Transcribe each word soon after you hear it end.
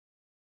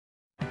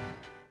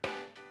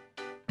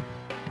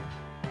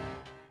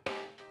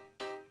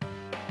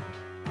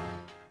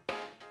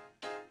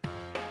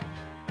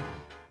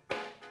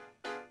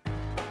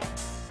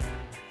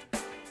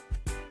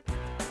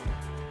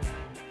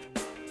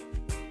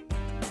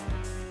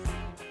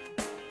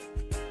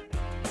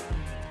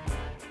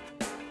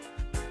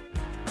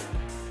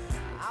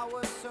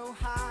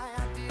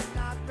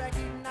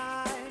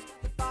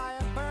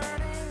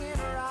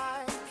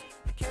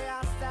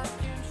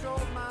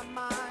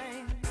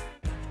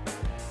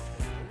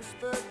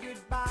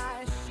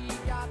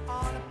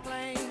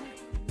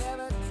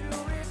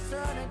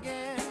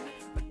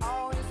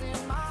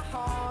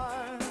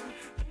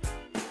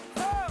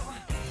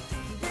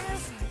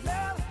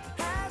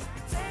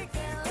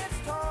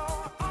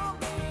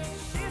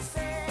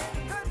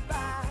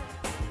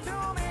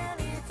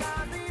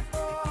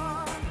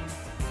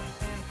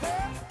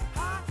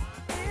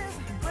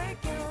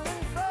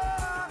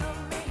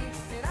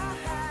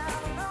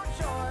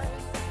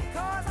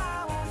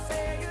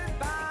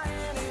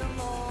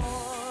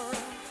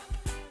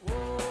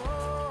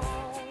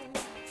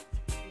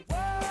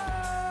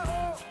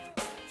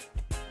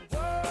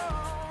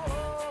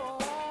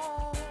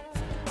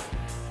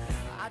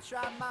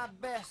Try my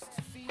best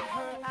to feed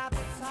her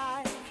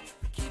appetite,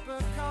 keep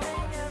her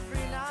coming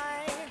every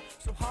night,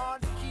 so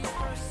hard to keep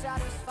her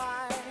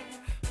satisfied.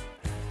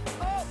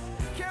 Oh,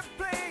 kept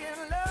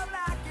playing love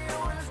like it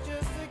was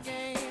just a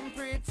game,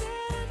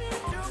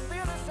 pretending to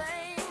feel the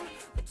same,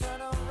 but turn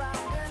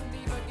around and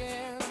leave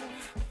again.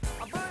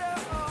 But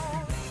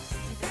oh,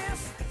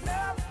 this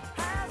love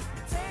has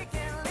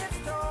taken its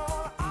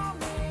toll on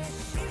me.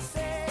 She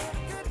said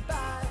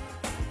goodbye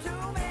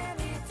too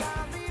many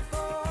times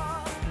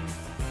before.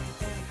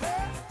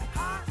 Her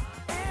heart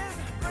is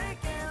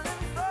breaking in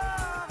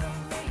front of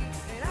me,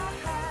 and I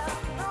have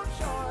no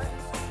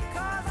choice,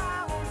 'cause I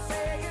won't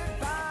say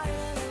goodbye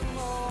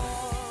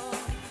anymore.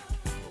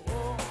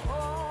 Oh,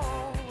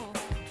 oh,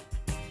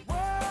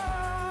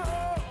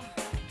 whoa,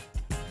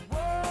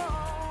 whoa.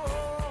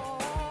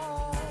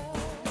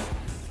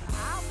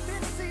 I'll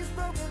fix these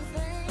broken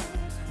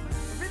things,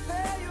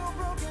 repair your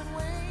broken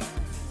wings,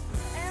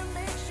 and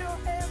make sure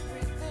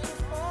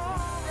everything's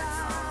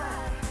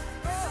alright.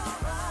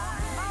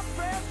 My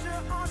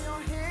pressure on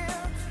your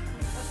hips,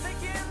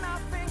 sticking my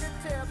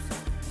fingertips to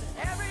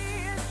every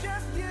inch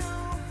of you,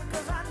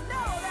 'cause I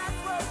know that's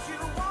what you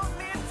want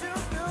me to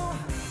do.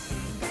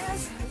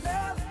 This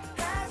love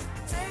has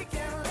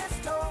taken its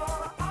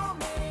toll on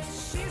me.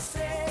 She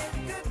said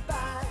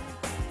goodbye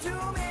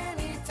too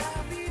many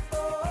times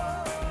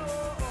before.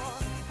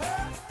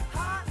 Her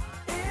heart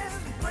is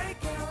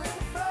breaking in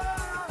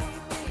front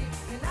of me,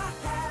 and I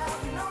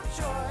have no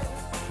choice,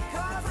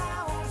 'cause I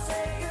won't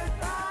say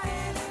goodbye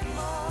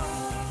anymore.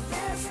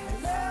 This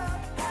love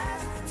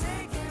has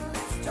taken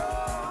its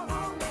toll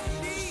on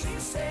me. She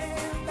said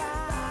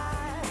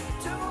goodbye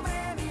too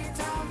many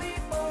times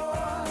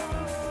before,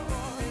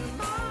 and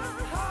my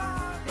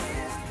heart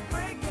is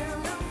breaking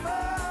in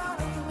front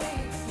of me.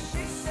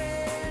 She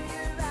said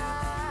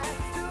goodbye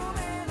too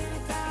many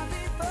times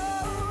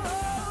before.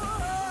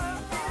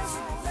 This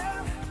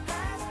love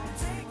has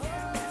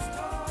taken its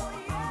toll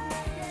on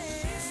me.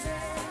 She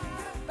said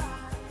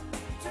goodbye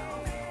too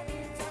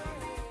many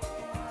times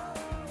before.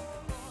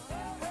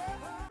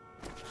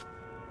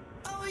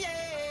 Oh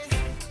yeah.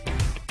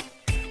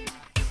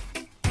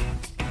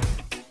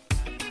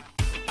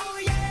 Oh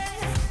yeah.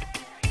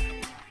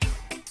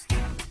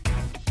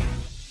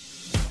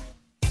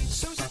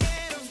 So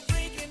scared of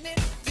breaking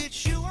it that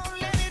you won't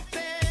let it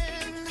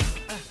bend.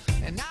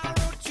 And I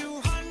wrote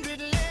 200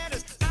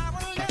 letters I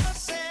will never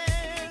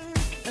send.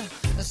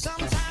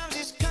 Sometimes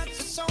these cuts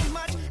are so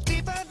much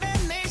deeper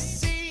than they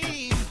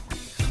seem.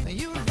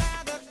 You'd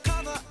rather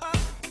cover up,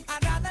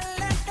 I'd rather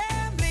let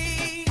them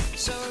bleed.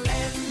 So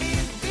let me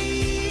be,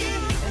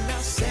 and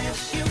I'll set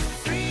you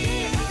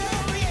free.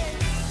 Oh yeah.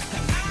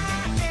 I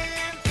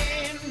am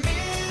in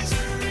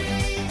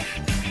misery.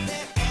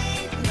 There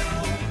ain't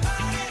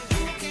nobody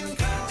who can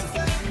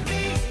comfort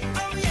me.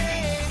 Oh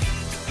yeah.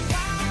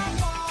 Why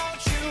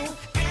won't you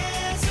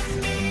answer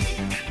me?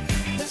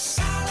 The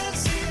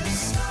silence is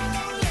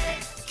slowly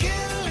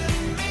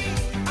killing me.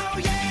 Oh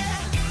yeah.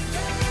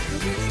 You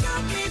really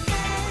got me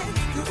bad.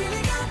 You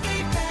really got me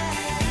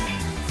bad.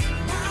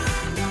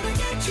 I'm gonna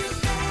get you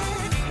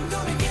back. I'm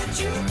gonna get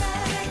you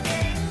back.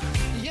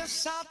 Your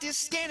salty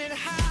skin and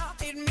how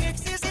it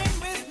mixes in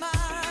with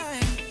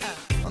mine.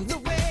 The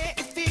way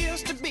it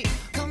feels to be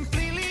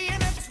completely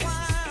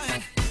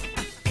intertwined.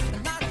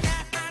 Not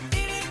that I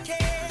didn't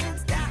care,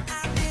 it's that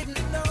I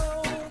didn't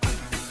know.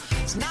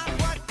 It's not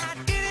what I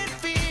didn't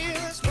feel,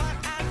 it's what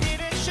I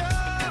didn't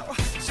show.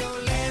 So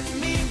let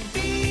me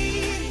be,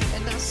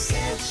 and I'll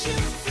set you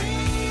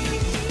free.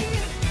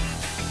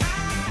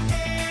 I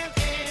am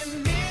in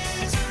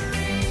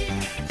misery,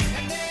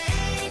 and there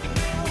ain't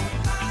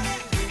nobody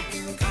who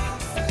can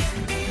comfort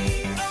me.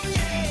 Oh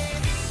yeah.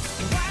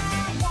 Why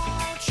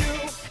won't you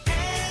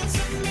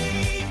answer me?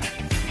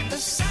 The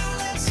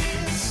silence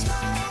is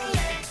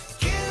slowly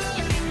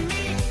killing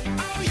me.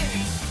 Oh yeah.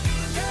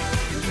 Girl,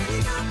 you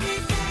really got me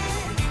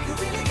bad. You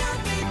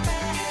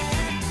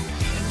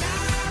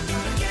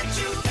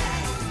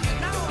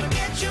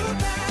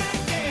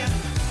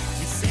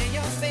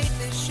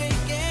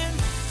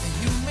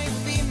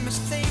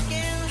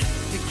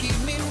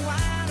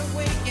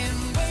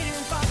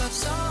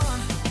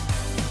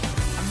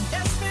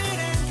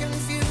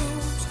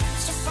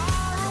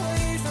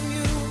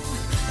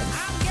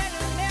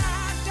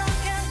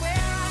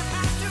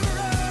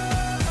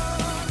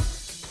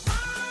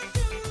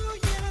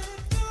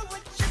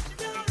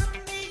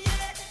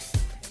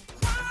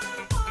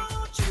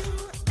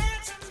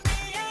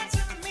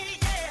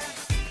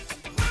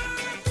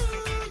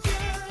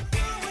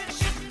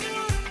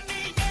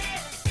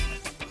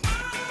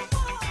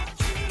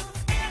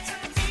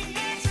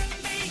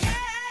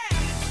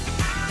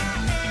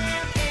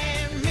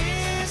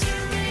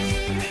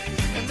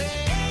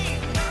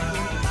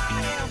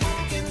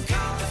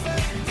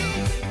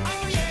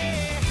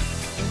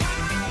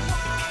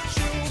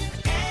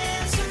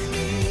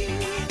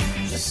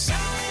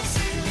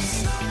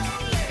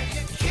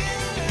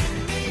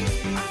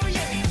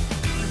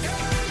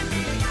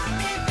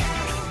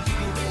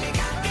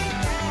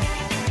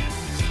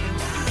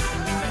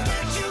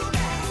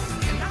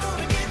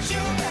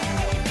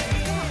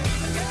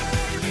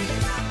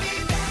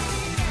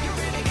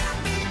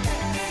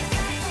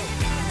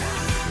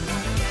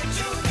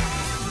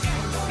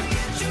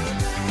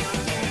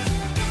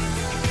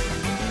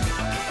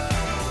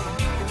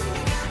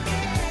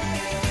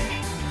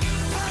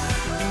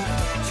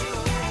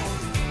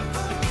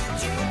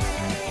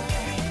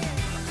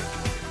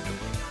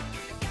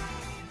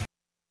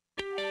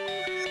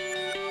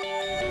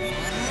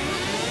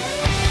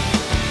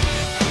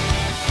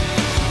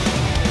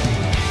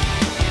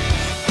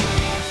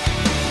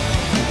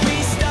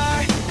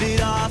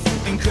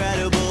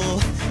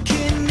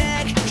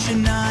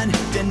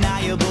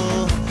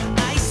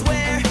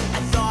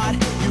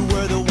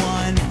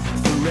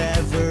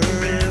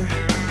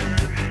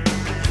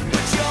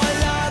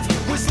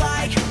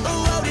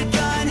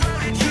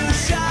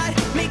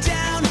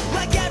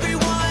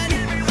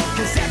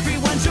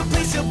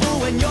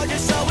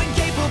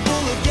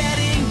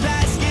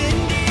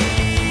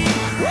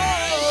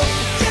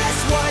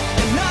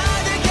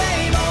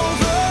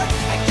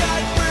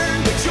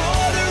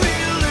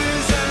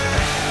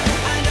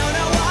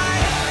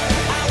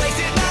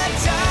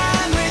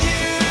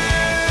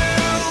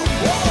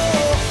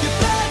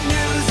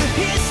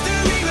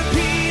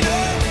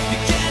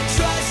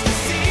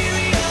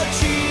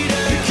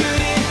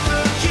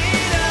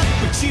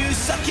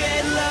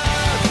at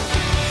love.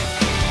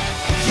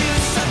 You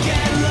suck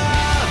at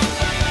love.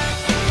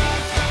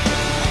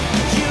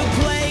 You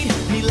played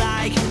me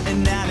like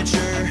an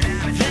amateur,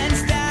 then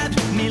stabbed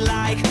me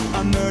like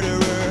a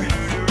murderer.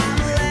 I'm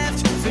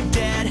left for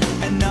dead,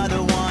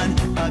 another one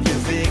of your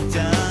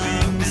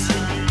victims.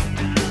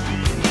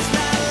 It's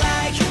not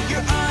like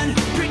you're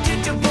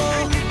unpredictable,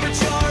 but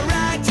your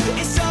act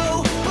is so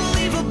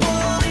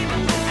believable.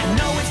 I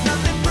know it's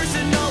nothing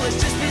personal, it's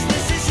just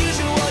business as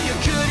usual.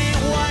 You're good at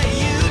what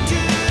you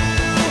do.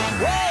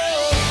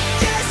 Whoa,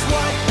 guess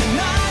what?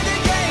 Another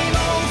game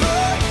over.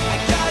 I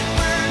got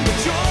burned, but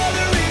you're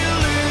the real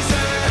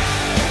loser.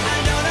 I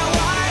don't know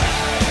why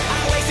I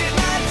wasted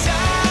my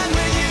time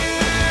with you.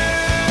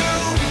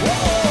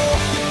 Whoa,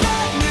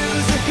 bad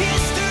news, a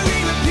history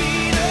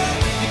repeater.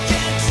 You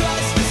can't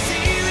trust a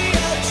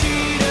serial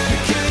cheater. You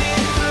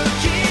couldn't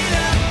look it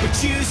up, but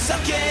you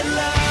suck at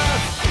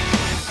love.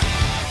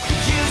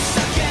 You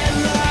suck at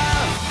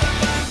love.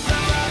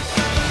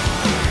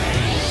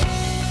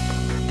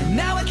 And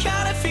now I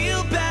kinda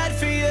feel bad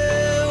for you.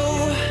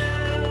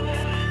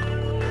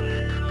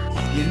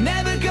 You're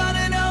never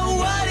gonna know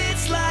what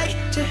it's like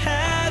to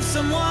have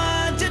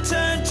someone to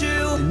turn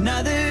to.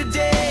 Another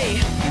day,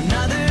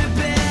 another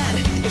bed.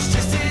 It's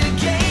just a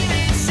game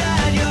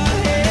inside your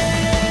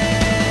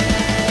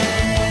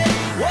head.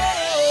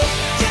 Whoa,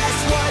 guess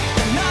what?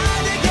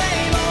 Another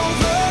game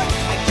over.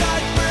 I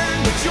got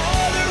burned, but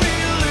you're the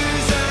real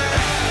loser.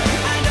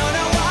 I don't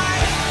know why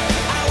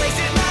I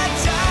wasted my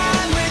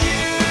time with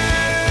you.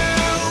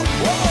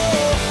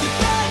 Whoa, the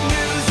bad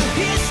news, a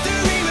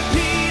history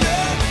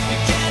repeater. You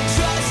can't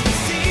trust a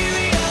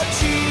serial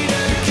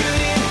cheater. You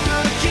couldn't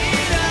look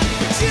it up,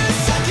 but you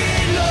suck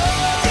at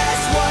love.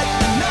 Guess what?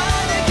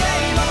 Another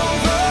game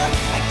over.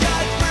 I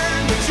got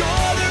burned, but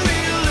you're the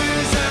real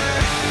loser.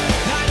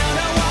 I don't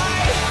know why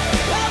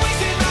I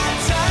wasted my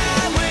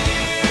time with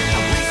you. I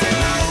wasted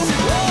my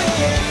time with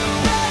you.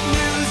 Bad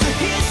news, a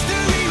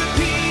history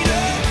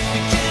repeater.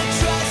 You can't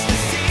trust a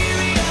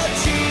serial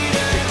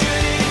cheater. You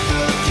couldn't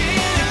look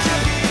it up.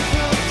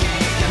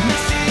 You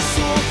messed this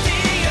whole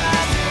thing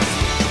up.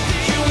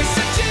 You were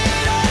such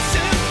an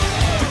awesome,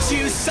 but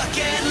you suck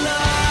at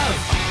love.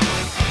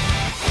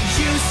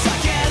 You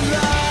suck at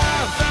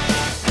love.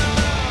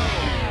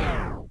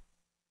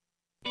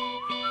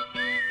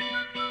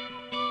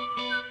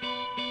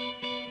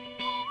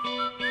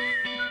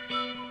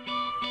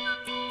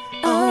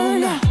 Oh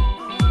no.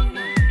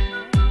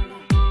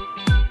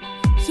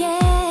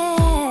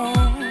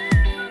 Yeah.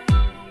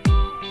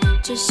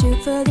 Just shoot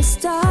for the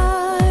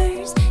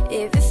stars.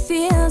 If it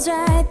feels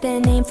right,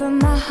 then aim for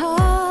my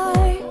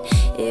heart.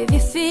 If you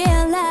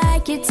feel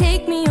like you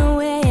take me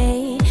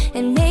away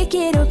and make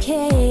it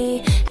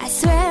okay, I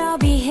swear I'll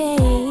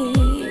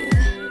behave.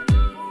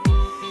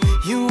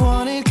 You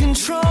wanted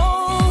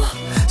control,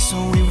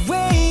 so we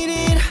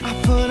waited. I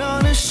put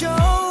on a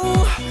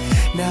show.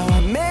 Now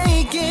I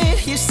make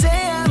it. You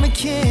say I'm a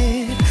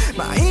kid.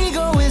 My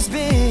ego is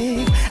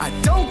big. I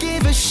don't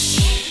give a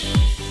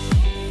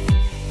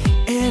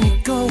and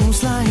it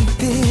goes like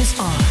this.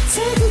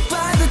 Take me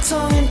by the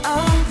tongue and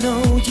I'll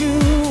know you.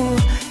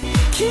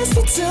 Kiss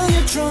me till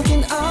you're drunk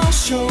and I'll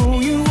show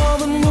you all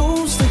the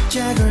moves like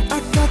Jagger. I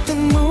got the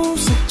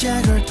moves like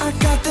Jagger. I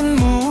got the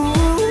moves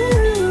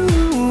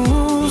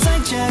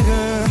like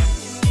Jagger.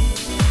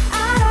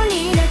 I don't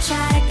need to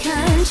try to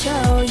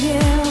control you.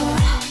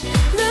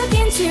 Look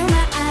into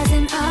my eyes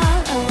and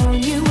I'll own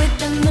you with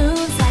the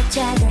moves like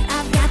Jagger.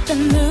 I've got the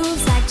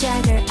moves like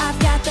Jagger. I've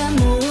got the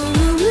moves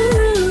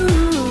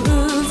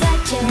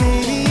like Jagger.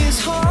 Maybe it's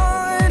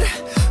hard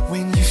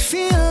when you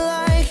feel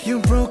like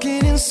you're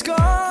broken and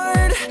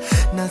scarred.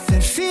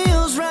 Nothing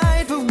feels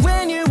right, but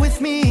when you're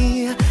with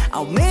me,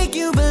 I'll make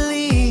you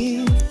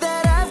believe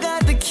that I've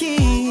got the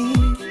key.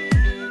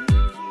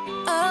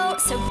 Oh,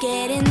 so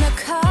get in the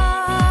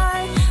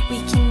car.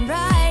 We can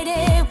ride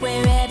it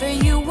wherever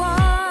you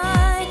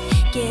want.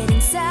 Get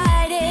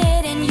inside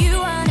it and you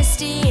wanna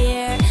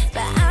steer,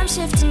 but I'm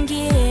shifting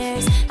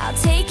gears. I'll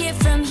take it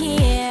from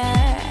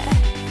here.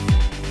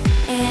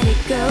 And it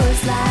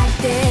goes like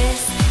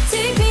this.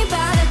 Take me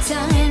by the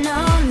tongue and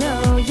I'll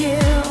know you.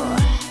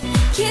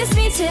 Kiss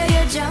me till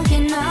you're drunk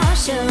and I'll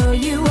show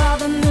you all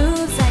the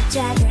moves like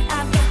Jagger.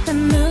 I've got the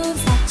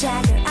moves like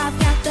Jagger. I've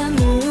got the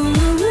moves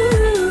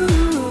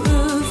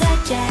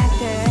like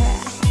Jagger.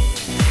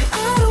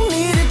 I don't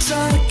need to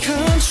try to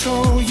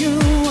control you.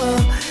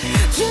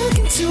 Look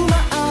into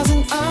my eyes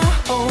and I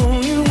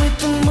own you with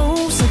the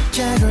moves like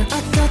Jagger.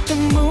 I got the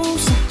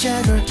moves like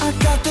Jagger. I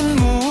got the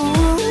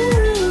moves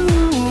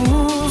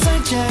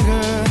like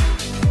Jagger.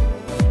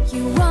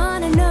 You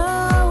wanna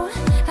know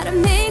how to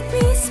make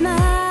me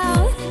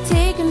smile?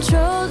 Take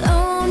control,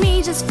 own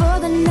me just for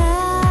the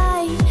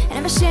night.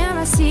 And if I share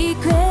my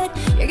secret,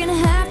 you're gonna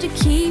have to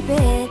keep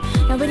it.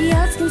 Nobody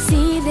else can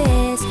see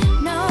this.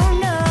 No,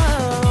 no.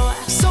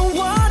 So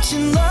watch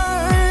and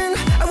learn.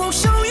 I won't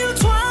show you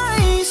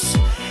twice.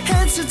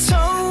 Head to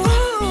toe,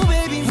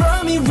 baby,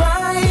 run me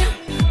right.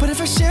 But if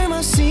I share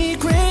my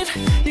secret,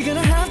 you're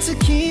gonna have to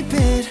keep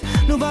it.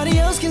 Nobody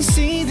else can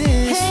see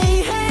this.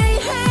 Hey, hey,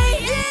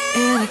 hey, yeah.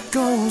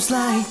 goes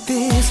like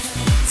this.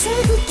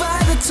 Take me by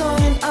the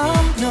tongue and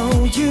I'll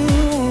know you.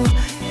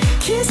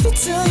 Kiss me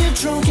till you're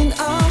drunk and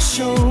I'll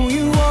show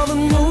you all the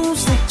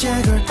moves like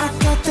Jagger. I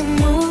got the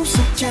moves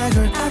like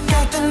Jagger. I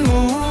got the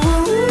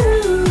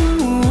moves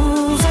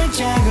like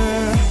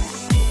Jagger.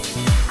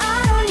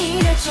 I don't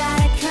need to try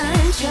to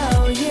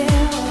control you.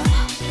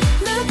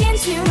 Look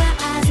into my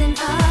eyes and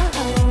I'll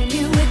own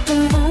you with the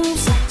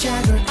moves like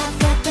Jagger. I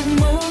got the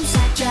moves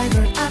like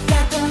Jagger. I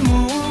got the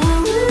moves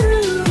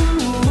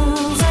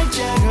like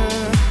Jagger.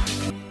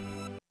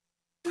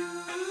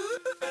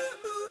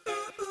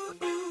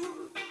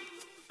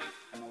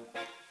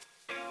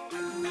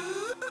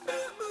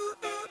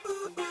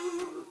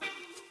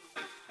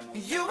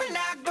 You and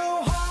I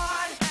go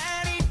hard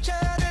at each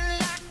other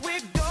like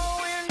we're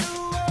going to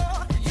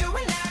war. You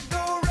and I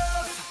go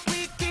rough. We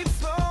keep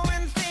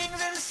throwing things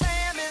and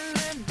slamming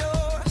the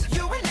doors.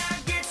 You and I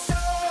get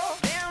so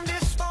damn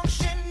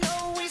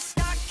dysfunctional, we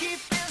start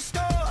keeping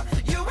score.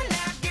 You and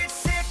I get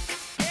sick.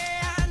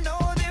 Yeah, I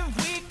know that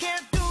we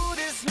can't do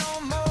this no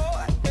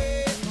more.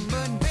 Yeah.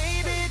 But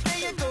baby,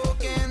 there you go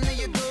again,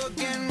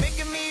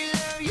 making me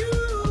love you.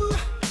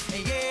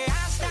 Yeah,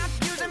 I stopped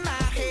using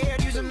my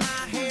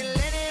head,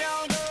 let it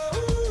all go.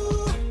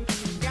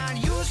 Got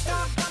you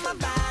stuck on my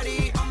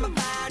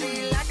body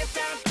like a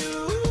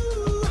tattoo.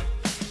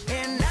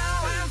 And now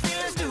I'm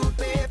feeling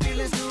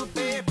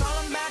stupid,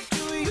 falling back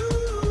to you.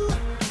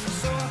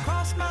 So I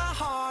cross my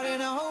heart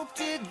and I hope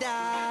to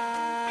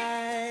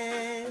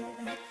die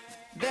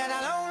that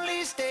I'll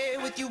only stay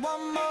with you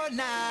one more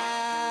night.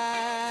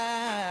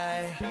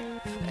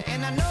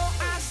 And I know